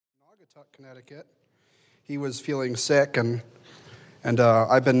Connecticut. He was feeling sick, and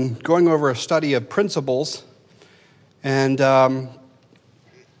I've been going over a study of principles, and no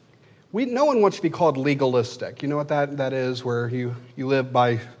one wants to be called legalistic. You know what that is, where you live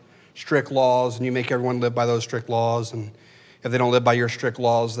by strict laws, and you make everyone live by those strict laws, and if they don't live by your strict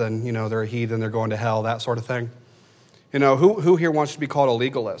laws, then, they're a heathen, they're going to hell, that sort of thing. Who here wants to be called a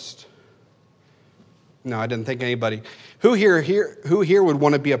legalist? No, I didn't think anybody. Who here would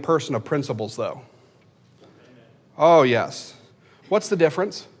want to be a person of principles, though? Oh, yes. What's the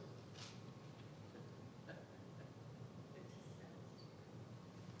difference?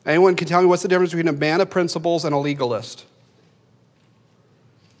 Anyone can tell me what's the difference between a man of principles and a legalist?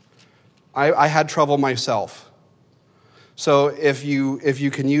 I had trouble myself. So if you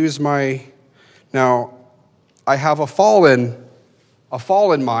can use now, I have a fallen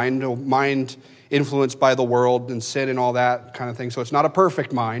mind, a mind influenced by the world and sin and all that kind of thing. So it's not a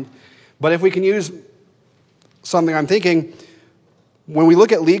perfect mind. But if we can use something, I'm thinking, when we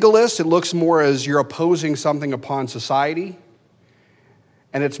look at legalists, it looks more as you're opposing something upon society,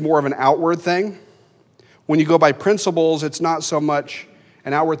 and it's more of an outward thing. When you go by principles, it's not so much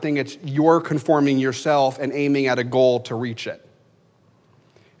an outward thing, it's you're conforming yourself and aiming at a goal to reach it.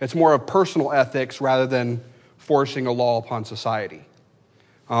 It's more of personal ethics rather than forcing a law upon society.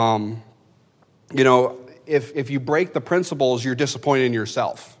 If you break the principles, you're disappointed in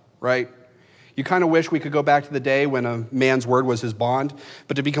yourself, right? You kind of wish we could go back to the day when a man's word was his bond.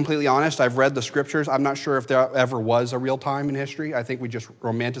 But to be completely honest, I've read the scriptures. I'm not sure if there ever was a real time in history. I think we just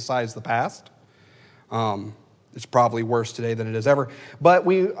romanticize the past. It's probably worse today than it is ever. But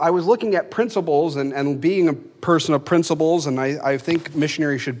I was looking at principles and being a person of principles, and I think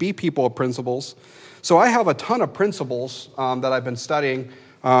missionaries should be people of principles. So I have a ton of principles that I've been studying.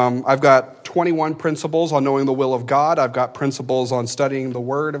 I've got 21 principles on knowing the will of God. I've got principles on studying the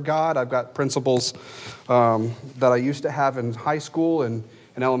Word of God. I've got principles that I used to have in high school and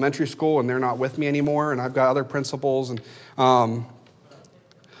in elementary school, and they're not with me anymore. And I've got other principles. And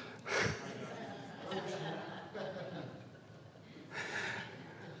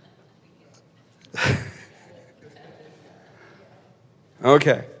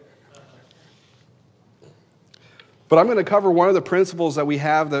okay. But I'm going to cover one of the principles that we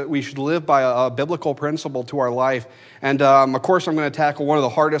have that we should live by, a biblical principle to our life. And, of course, I'm going to tackle one of the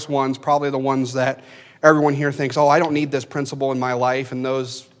hardest ones, probably the ones that everyone here thinks, I don't need this principle in my life. And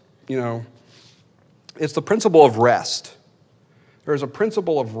those, it's the principle of rest. There's a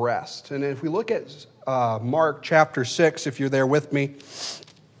principle of rest. And if we look at Mark chapter 6, if you're there with me,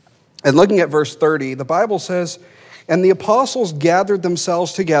 and looking at verse 30, the Bible says, "And the apostles gathered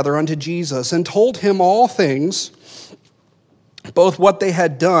themselves together unto Jesus and told him all things, both what they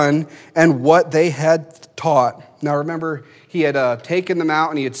had done and what they had taught." Now remember, he had taken them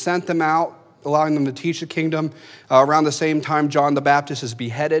out and he had sent them out, allowing them to teach the kingdom. Around the same time, John the Baptist is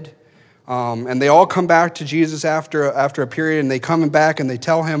beheaded. And they all come back to Jesus after a period, and they come back and they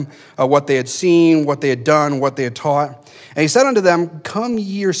tell him what they had seen, what they had done, what they had taught. And he said unto them, "Come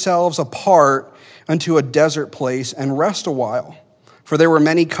ye yourselves apart unto a desert place and rest a while. For there were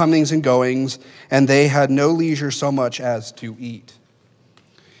many comings and goings, and they had no leisure so much as to eat."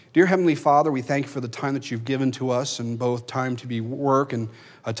 Dear Heavenly Father, we thank you for the time that you've given to us, and both time to be work and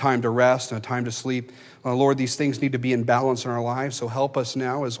a time to rest and a time to sleep. Lord, these things need to be in balance in our lives, so help us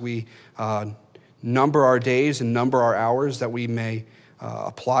now as we number our days and number our hours, that we may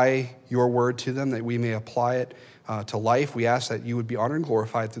apply your word to them, that we may apply it to life. We ask that you would be honored and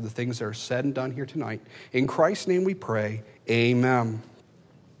glorified through the things that are said and done here tonight. In Christ's name we pray, amen.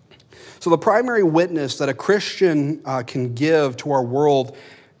 So the primary witness that a Christian can give to our world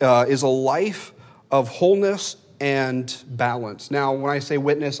is a life of wholeness and balance. Now, when I say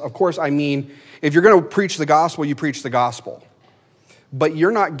witness, of course I mean, if you're going to preach the gospel, you preach the gospel. But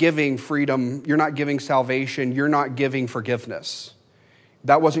you're not giving freedom, you're not giving salvation, you're not giving forgiveness.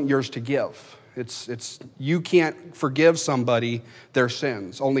 That wasn't yours to give. It's you can't forgive somebody their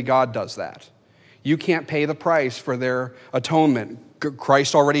sins. Only God does that. You can't pay the price for their atonement.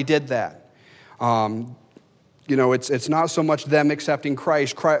 Christ already did that. It's not so much them accepting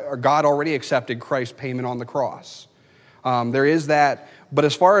Christ. God already accepted Christ's payment on the cross. There is that. But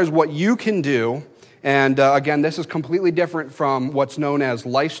as far as what you can do, and again, this is completely different from what's known as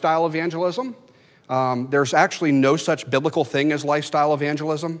lifestyle evangelism. There's actually no such biblical thing as lifestyle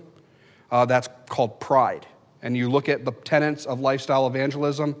evangelism. That's called pride. And you look at the tenets of lifestyle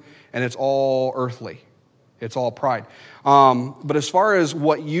evangelism, and it's all earthly. It's all pride. But as far as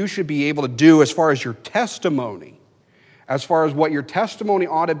what you should be able to do, as far as your testimony, as far as what your testimony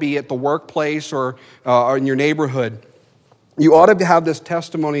ought to be at the workplace or in your neighborhood, you ought to have this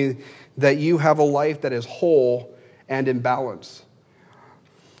testimony that you have a life that is whole and in balance.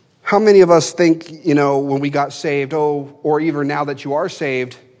 How many of us think, when we got saved, or even now that you are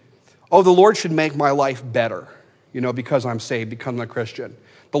saved, the Lord should make my life better, because I'm saved, because I'm a Christian.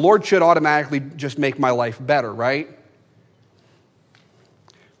 The Lord should automatically just make my life better, right?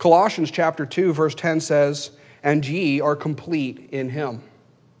 Colossians chapter 2, verse 10 says, "And ye are complete in him."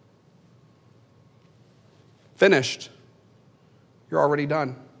 Finished. You're already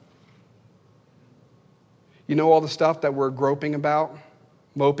done. All the stuff that we're groping about,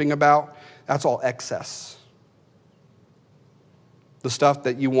 moping about, that's all excess. The stuff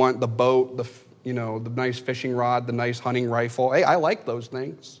that you want, the boat, the nice fishing rod, the nice hunting rifle. Hey, I like those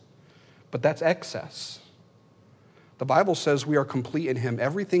things, but that's excess. The Bible says we are complete in him.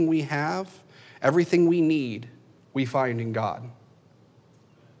 Everything we have, everything we need, we find in God.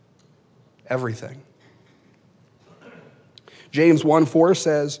 Everything. James 1:4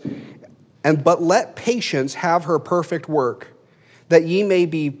 says, But let patience have her perfect work, that ye may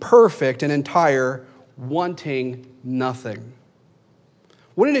be perfect and entire, wanting nothing.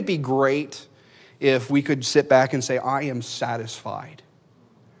 Wouldn't it be great if we could sit back and say, I am satisfied.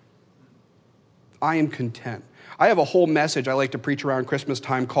 I am content. I have a whole message I like to preach around Christmas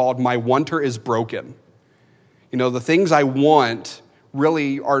time called My Wanter is Broken. The things I want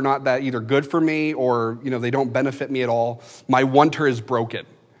really are not that either good for me or, they don't benefit me at all. My wanter is broken.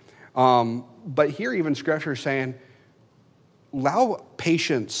 But here even Scripture is saying, allow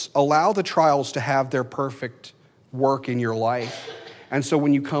patience, allow the trials to have their perfect work in your life. And so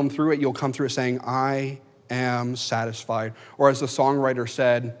when you come through it, you'll come through it saying, I am satisfied. Or as the songwriter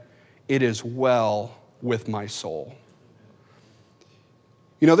said, it is well with my soul.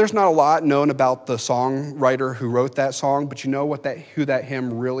 There's not a lot known about the songwriter who wrote that song, but who that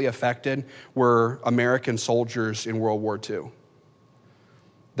hymn really affected were American soldiers in World War II.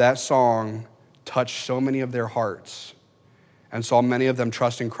 That song touched so many of their hearts and saw many of them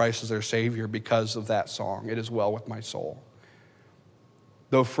trust in Christ as their Savior because of that song, It Is Well With My Soul.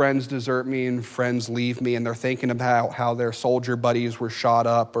 Though friends desert me and friends leave me, and they're thinking about how their soldier buddies were shot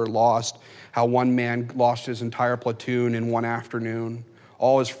up or lost, how one man lost his entire platoon in one afternoon,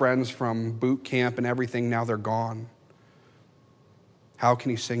 all his friends from boot camp and everything, now they're gone. How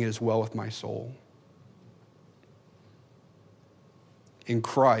can he sing It Is Well With My Soul? In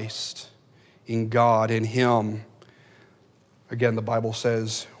Christ, in God, in him, again, the Bible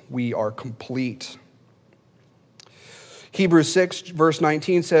says we are complete. Hebrews 6, verse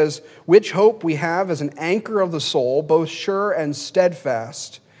 19 says, which hope we have as an anchor of the soul, both sure and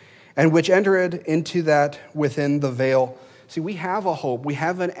steadfast, and which entered into that within the veil. See, we have a hope. We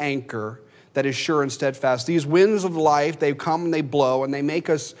have an anchor that is sure and steadfast. These winds of life, they come and they blow, and they make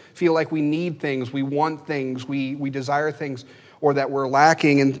us feel like we need things, we want things, we desire things, or that we're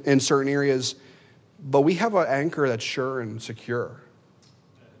lacking in certain areas. But we have an anchor that's sure and secure.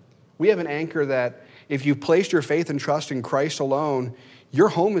 We have an anchor that if you've placed your faith and trust in Christ alone, your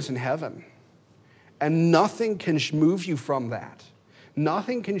home is in heaven. And nothing can move you from that.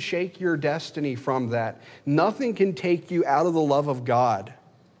 Nothing can shake your destiny from that. Nothing can take you out of the love of God.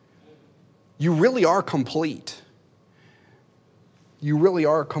 You really are complete. You really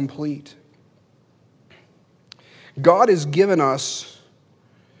are complete. God has given us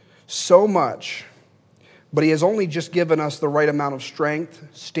so much, but he has only just given us the right amount of strength,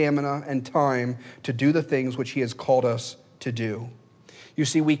 stamina, and time to do the things which he has called us to do. You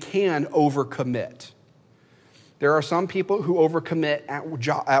see, we can overcommit. There are some people who overcommit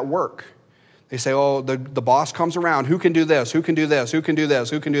at work. They say, the boss comes around. Who can do this? Who can do this? Who can do this?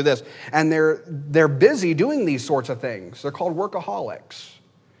 Who can do this? And they're busy doing these sorts of things. They're called workaholics.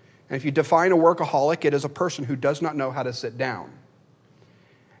 And if you define a workaholic, it is a person who does not know how to sit down.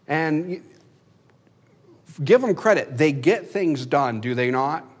 And give them credit. They get things done, do they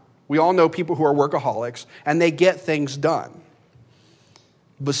not? We all know people who are workaholics, and they get things done.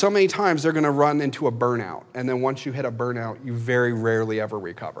 But so many times they're going to run into a burnout. And then once you hit a burnout, you very rarely ever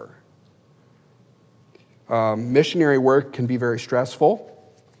recover. Missionary work can be very stressful.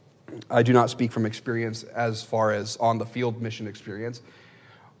 I do not speak from experience as far as on the field mission experience.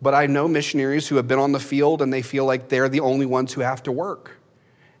 But I know missionaries who have been on the field and they feel like they're the only ones who have to work.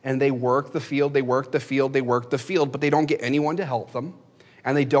 And they work the field, they work the field, they work the field, but they don't get anyone to help them.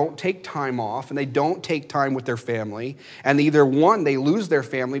 And they don't take time off, and they don't take time with their family. And either one, they lose their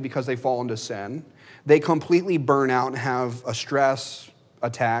family because they fall into sin. They completely burn out and have a stress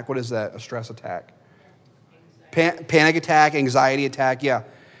attack. What is that, a stress attack? Panic attack, anxiety attack, yeah.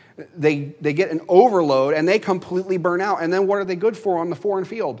 They get an overload, and they completely burn out. And then what are they good for on the foreign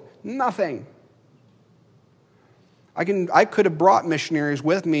field? Nothing. I could have brought missionaries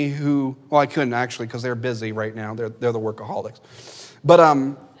with me who, well, I couldn't actually because they're busy right now. They're the workaholics. But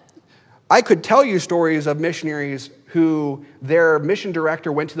I could tell you stories of missionaries who their mission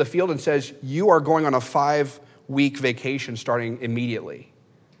director went to the field and says, you are going on a 5-week vacation starting immediately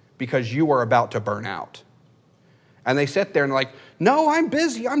because you are about to burn out. And they sit there and like, no, I'm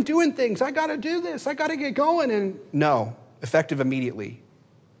busy. I'm doing things. I got to do this. I got to get going. And no, effective immediately.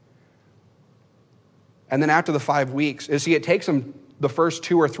 And then after the 5 weeks, it takes them the first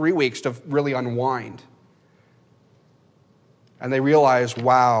 2 or 3 weeks to really unwind. And they realize,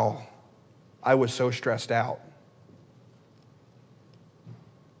 wow, I was so stressed out.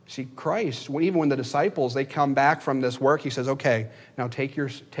 See, Christ, even when the disciples, they come back from this work, he says, okay, now take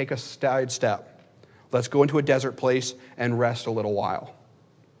a side step. Let's go into a desert place and rest a little while.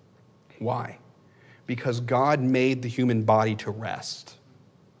 Why? Because God made the human body to rest.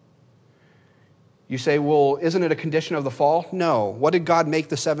 You say, well, isn't it a condition of the fall? No. What did God make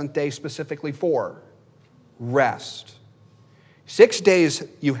the 7th day specifically for? Rest. 6 days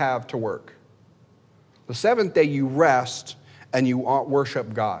you have to work. The 7th day you rest and you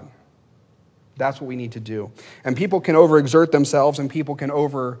worship God. That's what we need to do. And people can overexert themselves and people can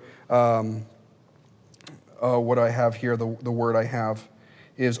what I have here, the word I have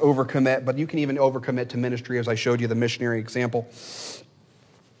is overcommit, but you can even overcommit to ministry as I showed you the missionary example.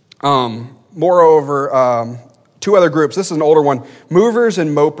 Moreover, 2 other groups. This is an older one. Movers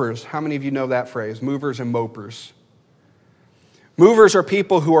and mopers. How many of you know that phrase? Movers and mopers. Movers are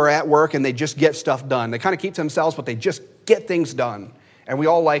people who are at work and they just get stuff done. They kind of keep to themselves, but they just get things done. And we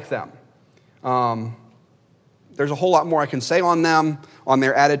all like them. There's a whole lot more I can say on them, on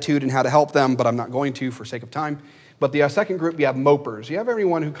their attitude and how to help them, but I'm not going to for sake of time. But the second group, you have mopers. You have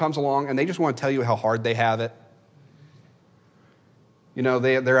everyone who comes along and they just want to tell you how hard they have it. You know,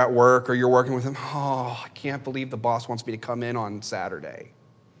 they're at work or you're working with them. Oh, I can't believe the boss wants me to come in on Saturday.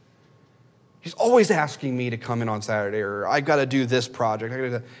 He's always asking me to come in on Saturday, or I've got to do this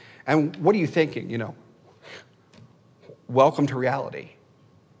project. And what are you thinking? You know, welcome to reality.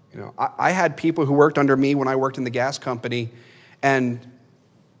 You know, I had people who worked under me when I worked in the gas company, and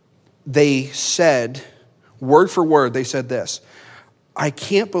they said, word for word, they said this: I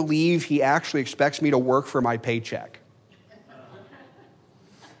can't believe he actually expects me to work for my paycheck.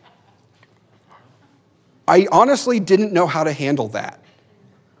 I honestly didn't know how to handle that.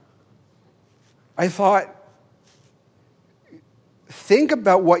 I thought, think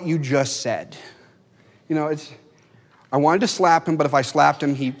about what you just said. You know, I wanted to slap him, but if I slapped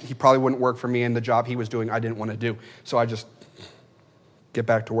him, he probably wouldn't work for me, and the job he was doing I didn't want to do. So I just get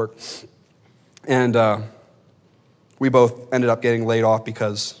back to work. And we both ended up getting laid off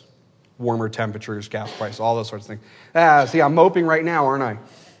because warmer temperatures, gas prices, all those sorts of things. See, I'm moping right now, aren't I?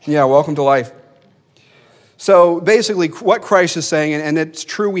 Yeah, welcome to life. So basically, what Christ is saying, and it's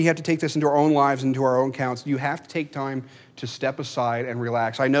true, we have to take this into our own lives, into our own counts. You have to take time to step aside and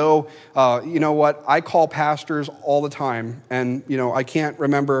relax. I know, you know what, I call pastors all the time, and, you know, I can't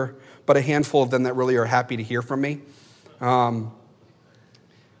remember but a handful of them that really are happy to hear from me. But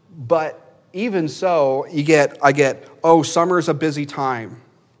even so, I get, oh, summer's a busy time.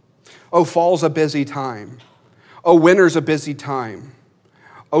 Oh, fall's a busy time. Oh, winter's a busy time.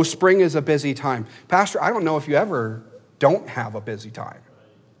 Oh, spring is a busy time. Pastor, I don't know if you ever don't have a busy time.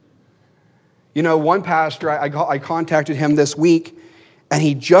 You know, one pastor, I contacted him this week, and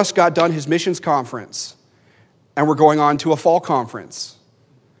he just got done his missions conference, and we're going on to a fall conference.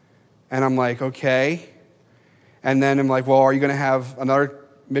 And I'm like, okay. And then I'm like, well, are you going to have another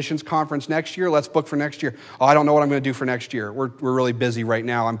missions conference next year? Let's book for next year. Oh, I don't know what I'm going to do for next year. We're really busy right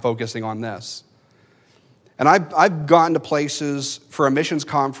now. I'm focusing on this. And I've gone to places for a missions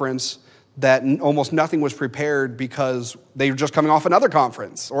conference that almost nothing was prepared because they were just coming off another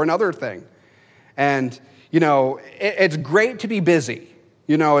conference or another thing. And, you know, it's great to be busy.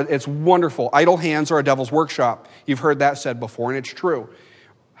 You know, it's wonderful. Idle hands are a devil's workshop. You've heard that said before, and it's true.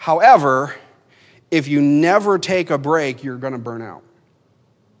 However, if you never take a break, you're going to burn out.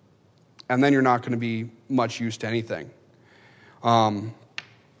 And then you're not going to be much use to anything.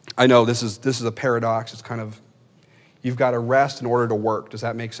 I know this is a paradox. It's kind of, you've got to rest in order to work. Does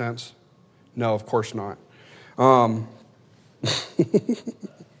that make sense? No, of course not.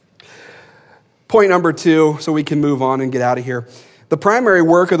 Point number 2, so we can move on and get out of here. The primary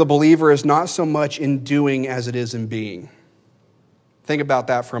work of the believer is not so much in doing as it is in being. Think about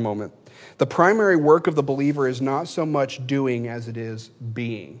that for a moment. The primary work of the believer is not so much doing as it is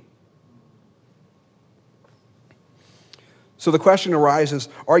being. So the question arises,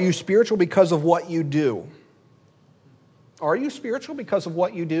 are you spiritual because of what you do? Are you spiritual because of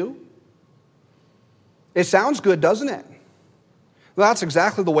what you do? It sounds good, doesn't it? Well, that's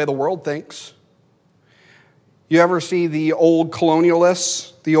exactly the way the world thinks. You ever see the old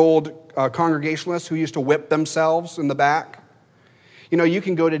colonialists, the old Congregationalists who used to whip themselves in the back? You know, you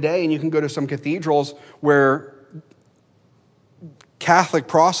can go today and you can go to some cathedrals where Catholic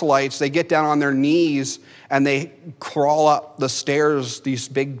proselytes, they get down on their knees and they crawl up the stairs, these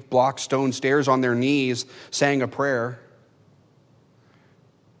big block stone stairs on their knees, saying a prayer.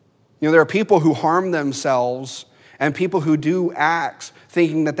 You know, there are people who harm themselves and people who do acts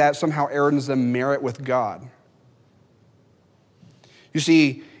thinking that that somehow earns them merit with God. You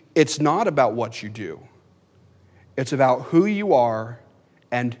see, it's not about what you do. It's about who you are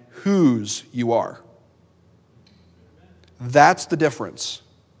and whose you are. That's the difference.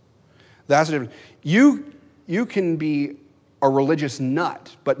 That's the difference. You can be a religious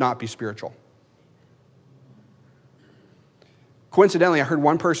nut, but not be spiritual. Coincidentally, I heard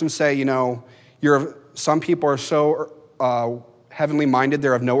one person say, you know, some people are so heavenly minded,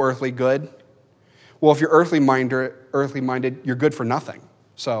 they're of no earthly good. Well, if you're earthly minded, you're good for nothing.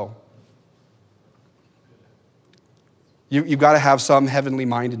 So you've got to have some heavenly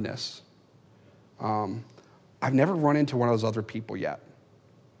mindedness. I've never run into one of those other people yet.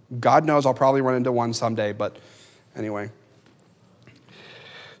 God knows I'll probably run into one someday, but anyway.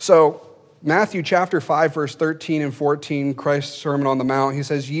 So Matthew chapter 5, verse 13 and 14, Christ's Sermon on the Mount, he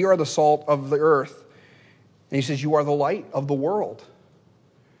says, "Ye are the salt of the earth." And he says, "You are the light of the world."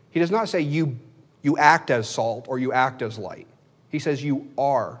 He does not say you act as salt or you act as light. He says you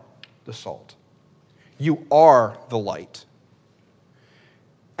are the salt. You are the light.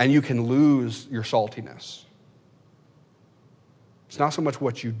 And you can lose your saltiness. It's not so much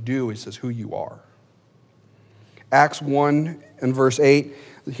what you do, he says who you are. Acts 1 and verse 8,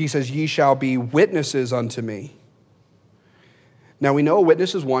 he says, "Ye shall be witnesses unto me." Now we know a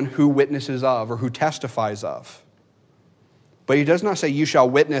witness is one who witnesses of or who testifies of. But he does not say, "You shall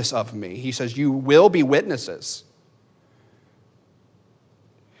witness of me." He says, "You will be witnesses."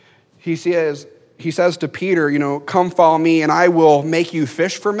 He says to Peter, you know, "Come follow me and I will make you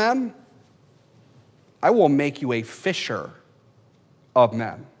fish for men." I will make you a fisher of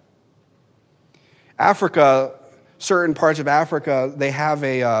men. Africa, certain parts of Africa, they have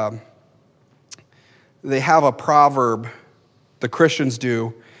a proverb, the Christians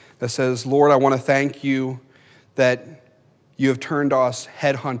do, that says, "Lord, I want to thank you that you have turned us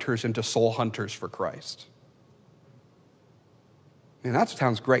headhunters into soul hunters for Christ." Man, that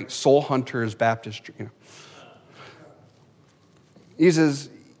sounds great. Soul Hunters Baptist. You know. He says,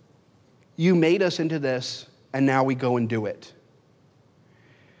 "You made us into this, and now we go and do it."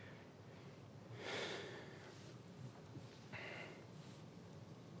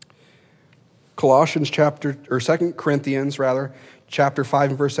 Colossians 2 Corinthians chapter 5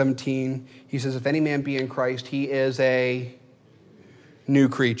 and verse 17, he says, "If any man be in Christ, he is a new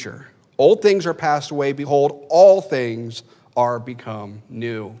creature. Old things are passed away. Behold, all things are become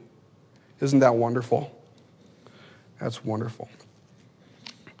new." Isn't that wonderful? That's wonderful.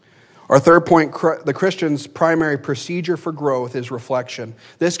 Our third point, the Christian's primary procedure for growth is reflection.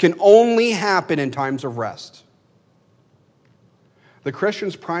 This can only happen in times of rest. The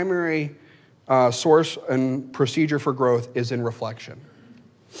Christian's primary source and procedure for growth is in reflection.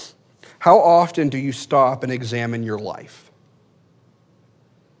 How often do you stop and examine your life?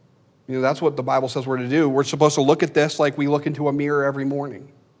 You know, that's what the Bible says we're to do. We're supposed to look at this like we look into a mirror every morning.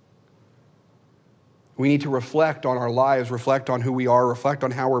 We need to reflect on our lives, reflect on who we are, reflect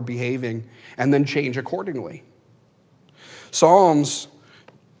on how we're behaving, and then change accordingly. Psalms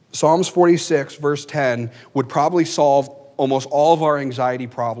 46, verse 10, would probably solve almost all of our anxiety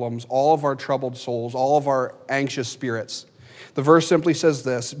problems, all of our troubled souls, all of our anxious spirits. The verse simply says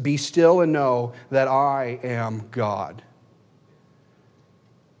this: "Be still and know that I am God."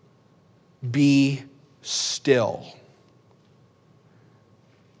 Be still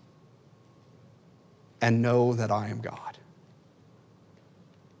and know that I am God.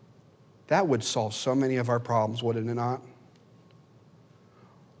 That would solve so many of our problems, wouldn't it not?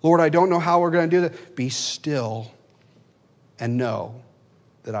 Lord, I don't know how we're going to do that. Be still and know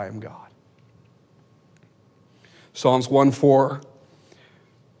that I am God. Psalms 104,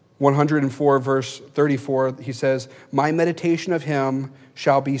 verse 34, he says, "My meditation of him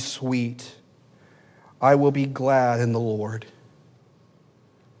shall be sweet. I will be glad in the Lord."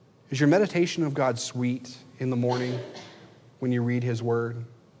 Is your meditation of God sweet in the morning when you read his word?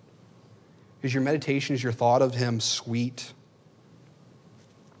 Is your meditation, is your thought of him sweet?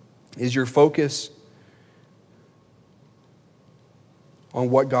 Is your focus on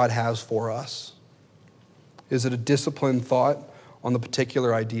what God has for us? Is it a disciplined thought on the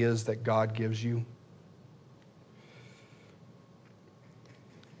particular ideas that God gives you?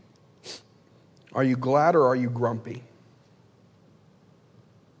 Are you glad or are you grumpy?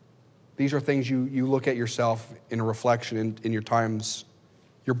 These are things you look at yourself in a reflection in your times,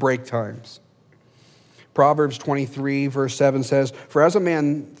 your break times. Proverbs 23, verse 7 says, "For as a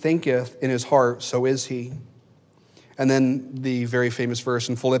man thinketh in his heart, so is he." And then the very famous verse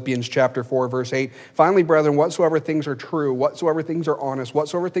in Philippians chapter 4, verse 8, "Finally, brethren, whatsoever things are true, whatsoever things are honest,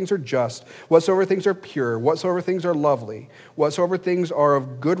 whatsoever things are just, whatsoever things are pure, whatsoever things are lovely, whatsoever things are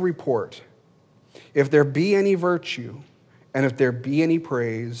of good report, if there be any virtue, and if there be any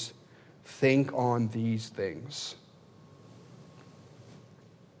praise, think on these things."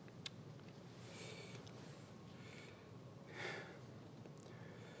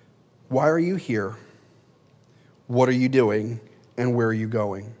 Why are you here? What are you doing? And where are you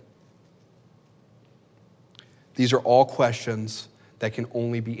going? These are all questions that can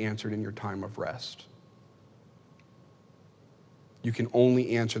only be answered in your time of rest. You can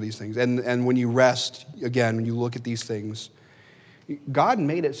only answer these things. And when you rest, again, when you look at these things, God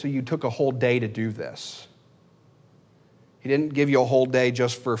made it so you took a whole day to do this. He didn't give you a whole day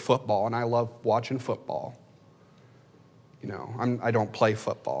just for football, and I love watching football. I don't play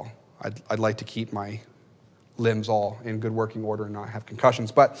football. I'd like to keep my limbs all in good working order and not have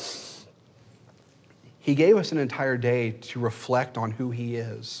concussions. But he gave us an entire day to reflect on who he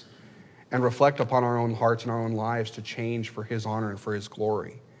is and reflect upon our own hearts and our own lives to change for his honor and for his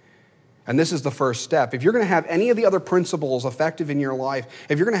glory. And this is the first step. If you're going to have any of the other principles effective in your life,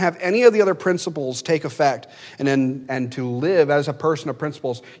 if you're going to have any of the other principles take effect and to live as a person of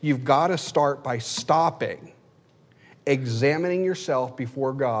principles, you've got to start by stopping, examining yourself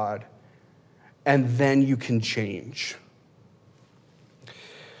before God, and then you can change.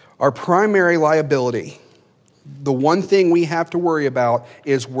 Our primary liability, the one thing we have to worry about,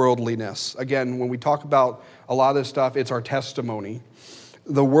 is worldliness. Again, when we talk about a lot of this stuff, it's our testimony.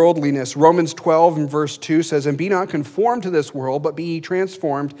 The worldliness. Romans 12 and verse 2 says, "And be not conformed to this world, but be ye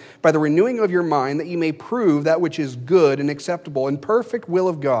transformed by the renewing of your mind, that ye may prove that which is good and acceptable and perfect will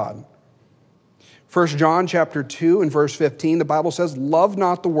of God." 1 John chapter 2 and verse 15, the Bible says, "Love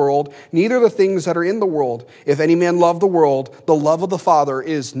not the world, neither the things that are in the world. If any man love the world, the love of the Father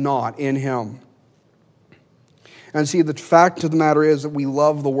is not in him." And see, the fact of the matter is that we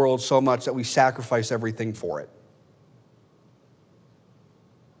love the world so much that we sacrifice everything for it.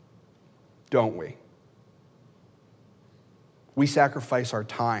 Don't we? We sacrifice our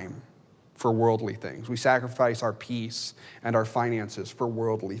time for worldly things. We sacrifice our peace and our finances for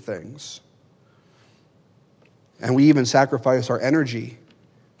worldly things. And we even sacrifice our energy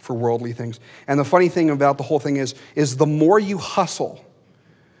for worldly things. And the funny thing about the whole thing is the more you hustle,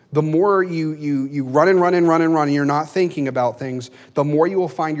 the more you run and you're not thinking about things, the more you will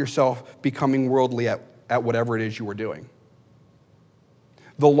find yourself becoming worldly at whatever it is you were doing.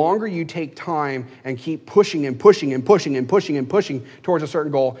 The longer you take time and keep pushing towards a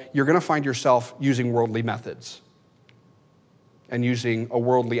certain goal, you're going to find yourself using worldly methods and using a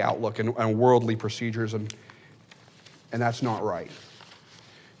worldly outlook and worldly procedures, and that's not right.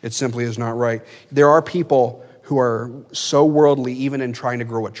 It simply is not right. There are people who are so worldly even in trying to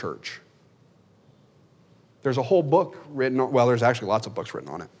grow a church. There's a whole book written on, well, there's actually lots of books written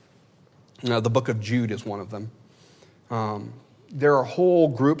on it. The book of Jude is one of them. There are whole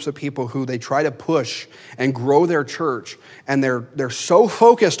groups of people who they try to push and grow their church, and they're so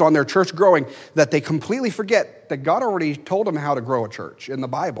focused on their church growing that they completely forget that God already told them how to grow a church in the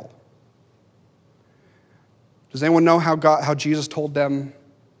Bible. Does anyone know how Jesus told them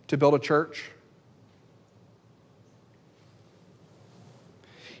to build a church?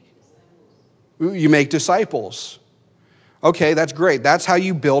 You make disciples. Okay, that's great. That's how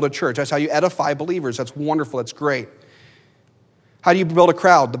you build a church. That's how you edify believers. That's wonderful. That's great. How do you build a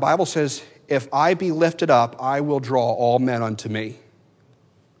crowd? The Bible says, "If I be lifted up, I will draw all men unto me."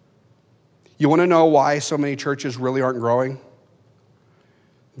 You want to know why so many churches really aren't growing?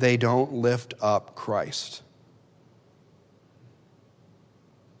 They don't lift up Christ.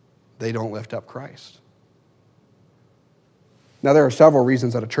 They don't lift up Christ. Now, there are several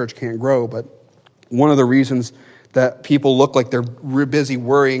reasons that a church can't grow, but one of the reasons that people look like they're busy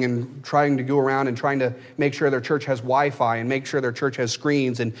worrying and trying to go around and trying to make sure their church has Wi-Fi and make sure their church has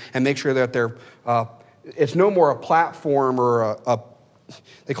screens and make sure that it's no more a platform or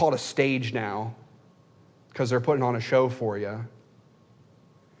they call it a stage now because they're putting on a show for you.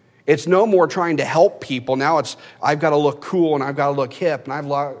 It's no more trying to help people. Now it's, I've got to look cool and I've got to look hip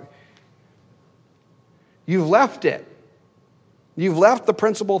and you've left it. You've left the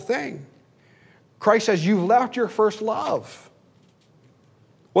principal thing. Christ says you've left your first love.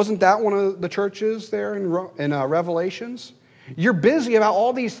 Wasn't that one of the churches there in Revelations? You're busy about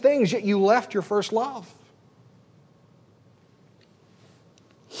all these things, yet you left your first love.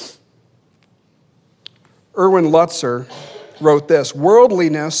 Erwin Lutzer wrote this: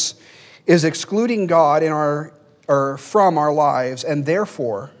 worldliness is excluding God from our lives, and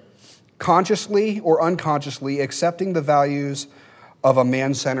therefore, consciously or unconsciously, accepting the values of a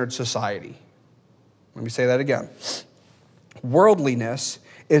man-centered society. Let me say that again. Worldliness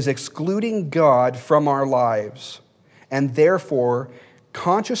is excluding God from our lives, and therefore,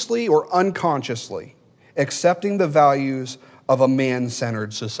 consciously or unconsciously, accepting the values of a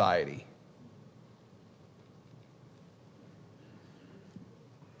man-centered society.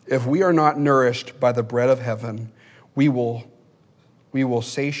 If we are not nourished by the bread of heaven, we will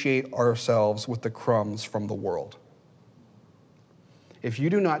satiate ourselves with the crumbs from the world. If you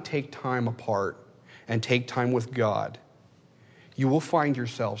do not take time apart and take time with God, you will find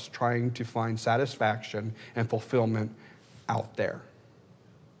yourselves trying to find satisfaction and fulfillment out there.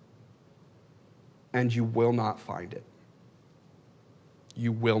 And you will not find it.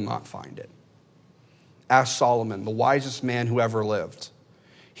 You will not find it. Ask Solomon, the wisest man who ever lived.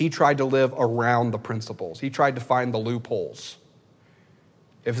 He tried to live around the principles. He tried to find the loopholes.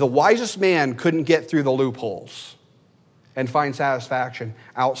 If the wisest man couldn't get through the loopholes and find satisfaction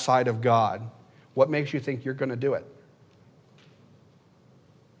outside of God, what makes you think you're going to do it?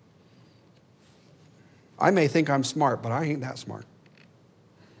 I may think I'm smart, but I ain't that smart.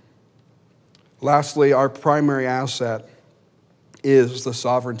 Lastly, our primary asset is the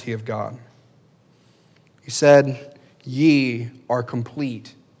sovereignty of God. He said, "Ye are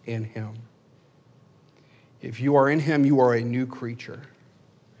complete in him." If you are in him, you are a new creature.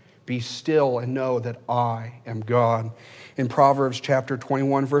 Be still and know that I am God. In Proverbs chapter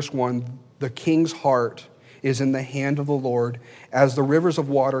 21, verse 1, the king's heart is in the hand of the Lord. As the rivers of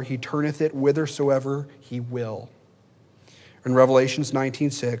water, he turneth it whithersoever he will. In Revelations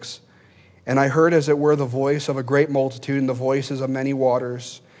 19:6, and I heard as it were the voice of a great multitude and the voices of many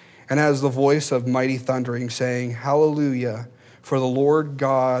waters, and as the voice of mighty thundering, saying, Hallelujah, for the Lord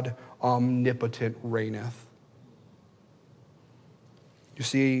God omnipotent reigneth. You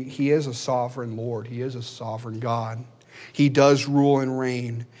see, he is a sovereign Lord. He is a sovereign God. He does rule and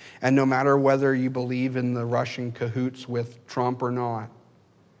reign. And no matter whether you believe in the Russian cahoots with Trump or not,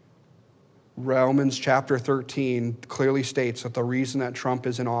 Romans chapter 13 clearly states that the reason that Trump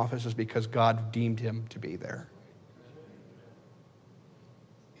is in office is because God deemed him to be there.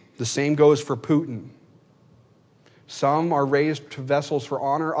 The same goes for Putin. Some are raised to vessels for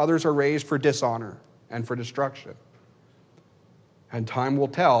honor, others are raised for dishonor and for destruction. And time will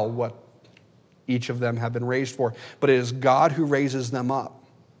tell what each of them have been raised for. But it is God who raises them up.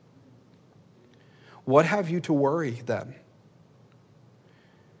 What have you to worry then?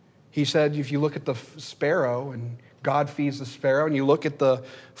 He said, if you look at the sparrow and God feeds the sparrow, and you look at the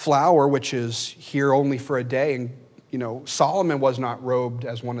flower, which is here only for a day, and Solomon was not robed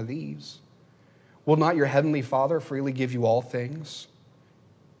as one of these. Will not your heavenly Father freely give you all things,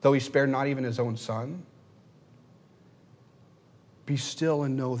 though he spared not even his own son? Be still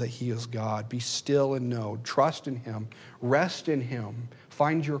and know that he is God. Be still and know. Trust in him. Rest in him.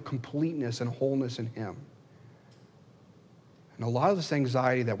 Find your completeness and wholeness in him. And a lot of this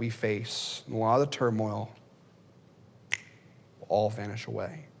anxiety that we face, and a lot of the turmoil, will all vanish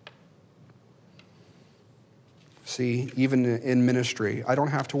away. See, even in ministry, I don't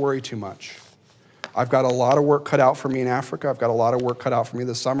have to worry too much. I've got a lot of work cut out for me in Africa. I've got a lot of work cut out for me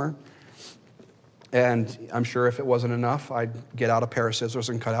this summer. And I'm sure if it wasn't enough, I'd get out a pair of scissors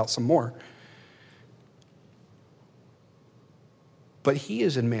and cut out some more. But he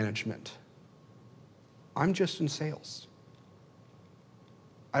is in management. I'm just in sales.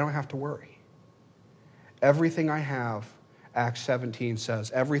 I don't have to worry. Everything I have, Acts 17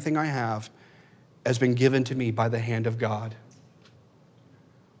 says, everything I have has been given to me by the hand of God.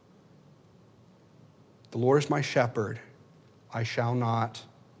 The Lord is my shepherd. I shall not.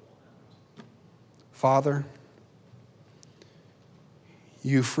 Father,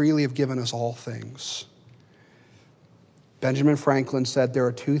 you freely have given us all things. Benjamin Franklin said there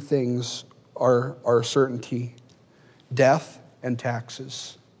are two things are certainty: death and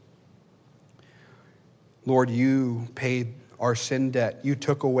taxes. Lord, you paid our sin debt. You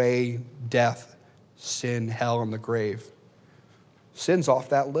took away death, sin, hell, and the grave. Sin's off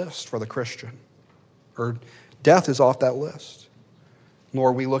that list for the Christian. Or death is off that list.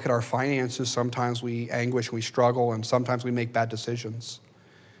 Lord, we look at our finances. Sometimes we anguish, we struggle, and sometimes we make bad decisions.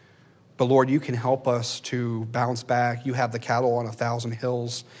 But Lord, you can help us to bounce back. You have the cattle on 1,000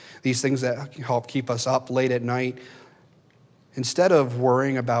 hills. These things that help keep us up late at night. Instead of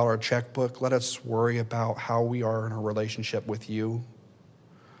worrying about our checkbook, let us worry about how we are in our relationship with you.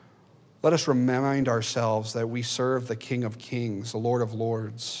 Let us remind ourselves that we serve the King of Kings, the Lord of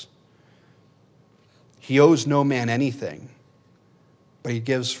Lords. He owes no man anything, but he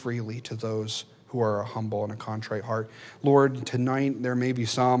gives freely to those who are humble and a contrite heart. Lord, tonight there may be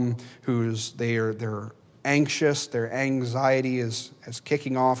some they're anxious, their anxiety is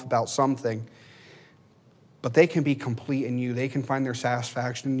kicking off about something, but they can be complete in you. They can find their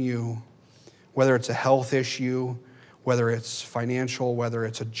satisfaction in you, whether it's a health issue, whether it's financial, whether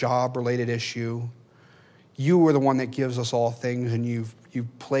it's a job-related issue. You are the one that gives us all things, and you've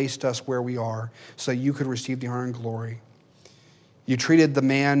placed us where we are so you could receive the honor and glory. You treated the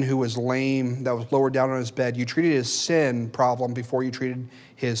man who was lame, that was lowered down on his bed. You treated his sin problem before you treated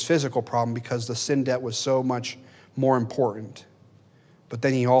his physical problem because the sin debt was so much more important. But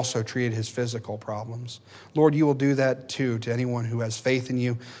then he also treated his physical problems. Lord, you will do that too to anyone who has faith in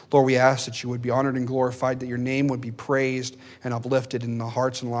you. Lord, we ask that you would be honored and glorified, that your name would be praised and uplifted in the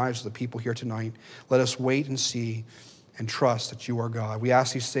hearts and lives of the people here tonight. Let us wait and see and trust that you are God. We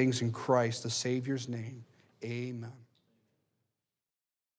ask these things in Christ, the Savior's name. Amen.